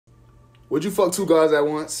Would you fuck two guys at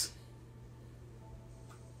once?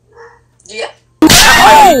 Yeah.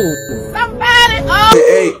 Oh! Somebody!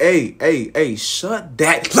 Oh! Hey, shut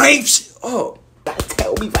that lame shit up. Gotta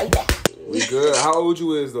tell me right now. We good. How old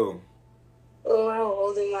you is, though? Oh, how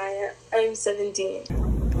old am I? I'm 17.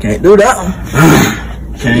 Can't do that.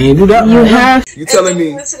 Can't do that. You have. You telling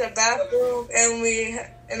me? We went to the bathroom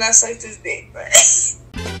and I sucked his dick, right?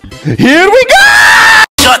 Here we go!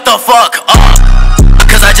 Shut the fuck up,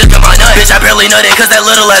 cause I just got my nut. Bitch, I barely nutted, cause that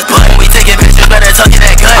little ass butt. We taking pictures, better tuck in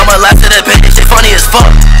that gut. I'ma laugh to the bitch, shit funny as fuck.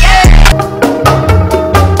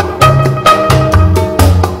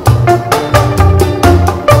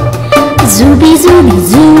 Zooby zooby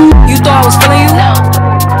zoo. You thought I was feeling you? No.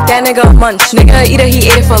 That nigga munch. Nigga either he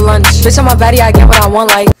ate it for lunch. Bitch, on my body, I get what I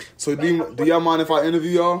want, like. So do y'all mind if I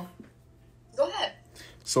interview y'all? Go ahead.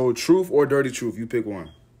 So truth or dirty truth? You pick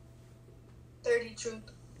one. Dirty truth.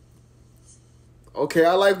 Okay,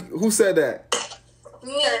 I like. Who said that?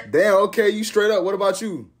 Yeah. Damn. Okay, you straight up. What about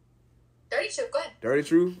you? Dirty truth. Go ahead. Dirty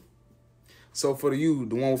truth. So for you,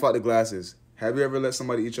 the one without the glasses, have you ever let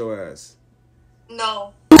somebody eat your ass?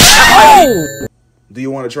 No. Oh! Do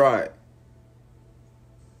you want to try it?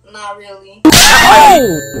 Not really.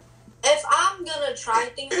 Oh! If I'm gonna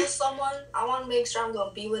try things with someone, I want to make sure I'm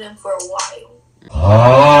gonna be with him for a while.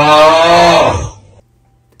 Oh!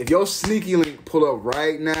 If your sneaky link pull up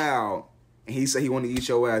right now and he say he want to eat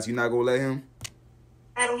your ass, you not gonna let him?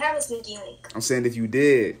 I don't have a sneaky link. I'm saying if you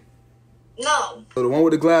did. No. So the one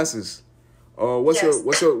with the glasses. What's Yes.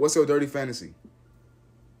 your dirty fantasy?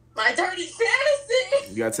 My dirty fantasy.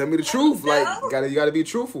 You gotta tell me the truth. Like you gotta be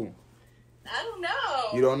truthful. I don't know.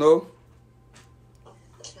 You don't know?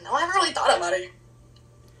 No, I haven't really thought about it.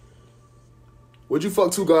 Would you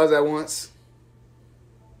fuck two guys at once?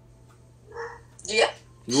 Yeah.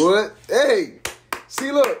 You would? Hey,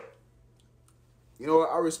 see, look. You know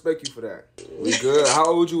what? I respect you for that. We good. How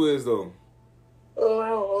old you is, though? Oh,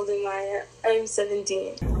 how old am I? I'm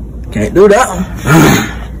 17. Can't do that.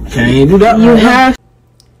 Can't do that. You have.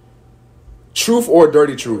 Truth or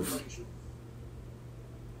dirty truth?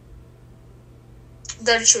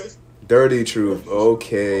 Dirty truth. Dirty truth.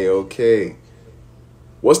 Okay.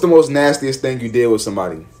 What's the most nastiest thing you did with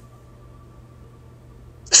somebody?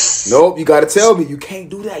 Nope, you gotta tell me. You can't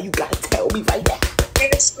do that. You gotta tell me right now.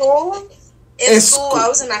 In school? In school, I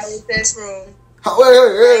was in our test room.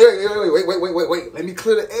 Wait. Let me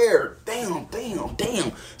clear the air. Damn.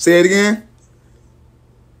 Say it again.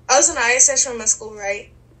 I was in the ISS room in school,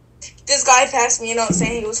 right? This guy passed me, you know what I'm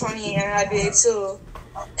saying? He was horny, and I did too.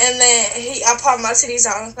 And then I popped my titties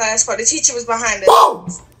out in class, but the teacher was behind us. Boom!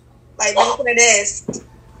 Like, looking at desk.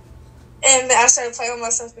 And then I started playing with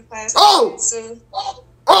myself in class. Oh!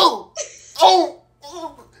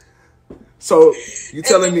 So, you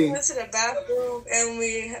telling me... we went to the bathroom,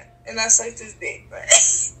 and I sucked his dick, right?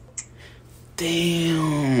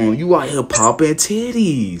 Damn, you out here popping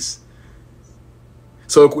titties.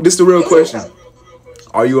 So, this is the real question.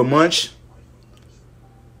 Are you a munch?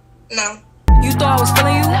 No. You thought I was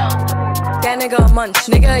feeling you? No. That nigga munch.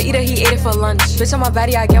 Nigga either he ate it for lunch. Bitch, on my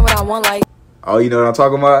body, I get what I want, like. Oh, you know what I'm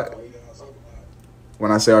talking about?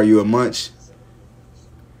 When I say, are you a munch?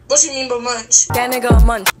 What you mean by munch? That nigga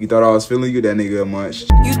munch. You thought I was feeling you? That nigga a munch.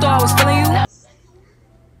 You thought I was feeling you? No.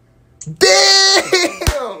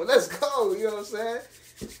 Damn! Let's go. You know what I'm saying?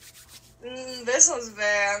 This one's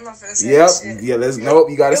bad. I'm not finna say that shit. Yeah,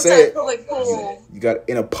 nope, you gotta say it. Public pool. You got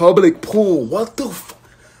in a public pool. What the fuck?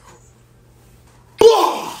 He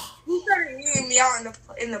started eating me out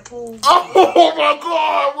in the pool. Oh my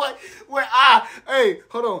god! What? Hey,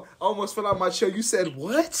 hold on. I almost fell out my chair. You said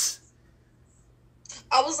what?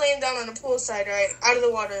 I was laying down on the pool side, right, out of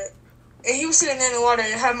the water, and he was sitting there in the water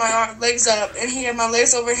and had my legs up, and he had my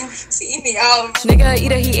legs over him to eat me out. Nigga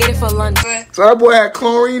either he ate it for lunch. So that boy had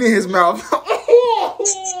chlorine in his mouth.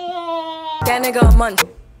 That nigga munch.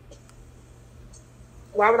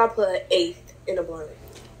 Why would I put an eighth in a blunt?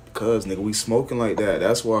 Cause nigga, we smoking like that.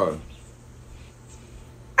 That's why.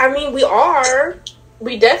 I mean, we are.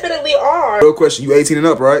 We definitely are. Real question: you 18 and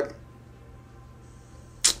up, right?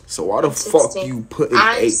 So why the fuck you put in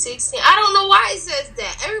I'm 8? 16. I don't know why it says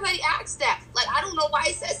that. Everybody asks that. Like, I don't know why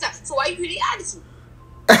it says that. So why you putting attitude?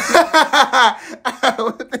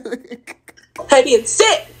 I being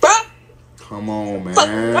sick, bro. Come on, man. Fuck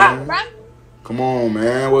God, bro. Come on,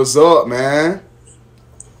 man. What's up, man?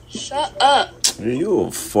 Shut up. You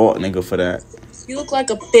a fault nigga for that. You look like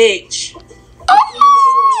a bitch.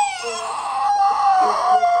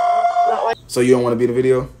 So you don't want to be in the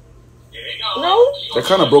video? No. That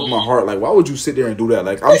kind of broke my heart. Like, why would you sit there and do that?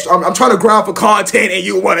 Like, I'm trying to grind for content, and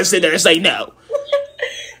you want to sit there and say no.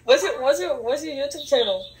 What's your YouTube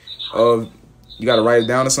channel? You gotta write it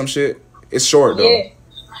down or some shit. It's short though. Yeah.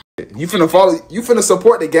 You finna follow? You finna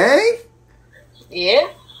support the gang? Yeah.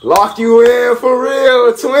 Lock you in for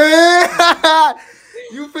real, twin.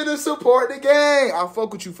 You finna support the gang. I'll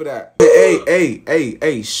fuck with you for that.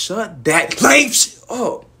 Hey, shut that lame shit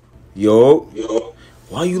up. Yo.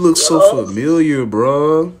 Why you look so familiar,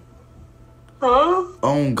 bro? Huh?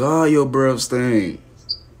 Oh God, your breath stink.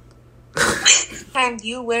 And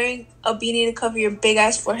you wearing a beanie to cover your big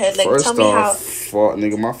ass forehead. Like, First tell me how. fuck,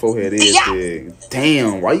 nigga, my forehead is big.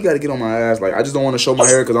 Damn, why you gotta get on my ass? Like, I just don't want to show my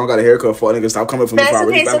hair because I don't got a haircut. Fuck, nigga, stop coming for me. That's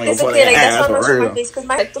okay, it's okay. Like, that's why I'm for not real. my face because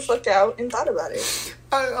my head the fuck out and thought about it.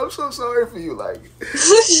 I'm so sorry for you. Like,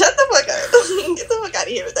 Shut the fuck up. Get the fuck out of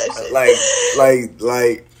here with that shit.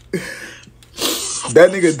 like.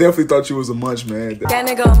 That nigga definitely thought you was a munch, man. That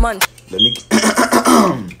nigga a munch.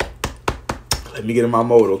 Let me get in my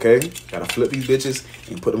mode, okay? Gotta flip these bitches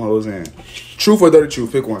and put them hoes in. Truth or dirty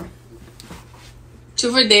truth? Pick one.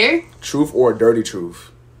 Truth or dare? Truth or dirty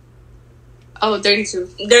truth? Oh, dirty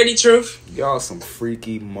truth. Dirty truth. Y'all some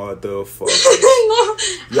freaky motherfuckers.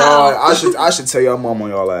 Y'all, I should tell y'all mom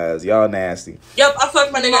on y'all ass. Y'all nasty. Yup, I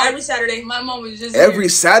fuck my nigga every Saturday. My mom was just Every here.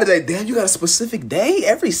 Saturday? Damn, you got a specific day?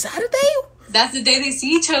 Every Saturday? That's the day they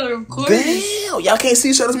see each other, of course. Damn, y'all can't see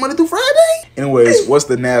each other's Monday through Friday? Anyways, what's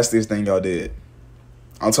the nastiest thing y'all did?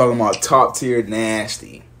 I'm talking about top tier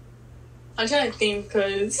nasty. I'm trying to think,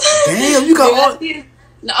 cause damn, you got all.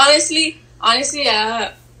 No, honestly,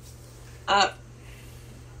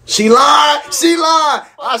 She lied. She lied.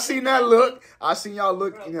 I seen that look. I seen y'all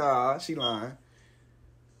look. Nah, she lying.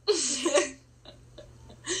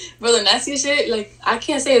 Bro, the nasty shit, like, I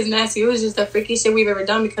can't say it's nasty. It was just the freaky shit we've ever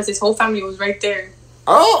done because his whole family was right there.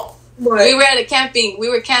 Oh. What? We were at a camping. We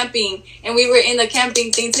were camping, and we were in the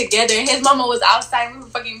camping thing together. And his mama was outside. And we were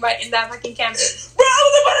fucking right in that fucking camping. Bro, I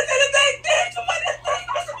was about to say the same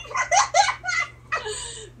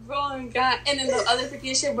thing. Bro, and God. And then the other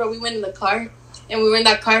freaky shit, bro, we went in the car. And we were in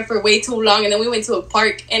that car for way too long. And then we went to a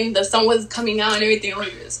park, and the sun was coming out and everything.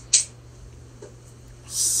 Like this.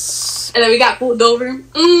 And then we got pulled over.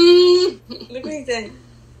 Look what he said.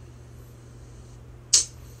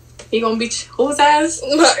 He gonna beat whose ass?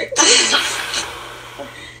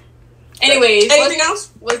 Anyways, anything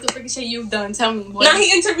else? What's the freaking shit you've done? Tell me. Now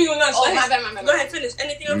he interviewing us. Oh, my bad. Go ahead, finish.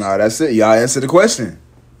 Anything else? Nah, that's it. Y'all answer the question.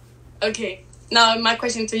 Okay. Now my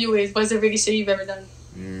question to you is, what's the freaking shit you've ever done?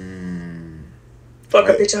 Fuck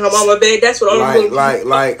a bitch in her mama bed. That's what I'm doing.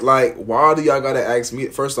 Like, why do y'all gotta ask me?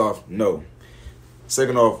 First off, no.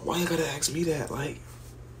 Second off, why you gotta ask me that? Like,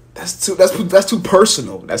 that's too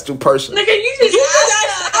personal. That's too personal. Nigga, you just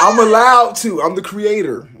I'm allowed to. I'm the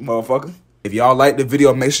creator, motherfucker. If y'all like the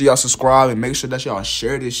video, make sure y'all subscribe and make sure that y'all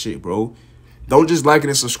share this shit, bro. Don't just like it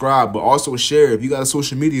and subscribe, but also share. If you got a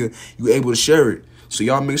social media, you able to share it. So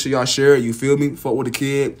y'all make sure y'all share it. You feel me? Fuck with the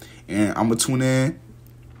kid. And I'm gonna tune in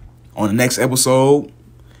on the next episode.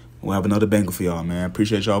 We'll have another banger for y'all, man.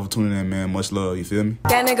 Appreciate y'all for tuning in, man. Much love. You feel me?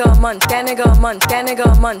 That nigga munch. That nigga munch. That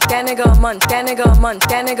nigga munch. That nigga munch. That nigga munch.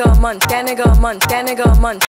 That nigga munch. That nigga munch. That nigga munch.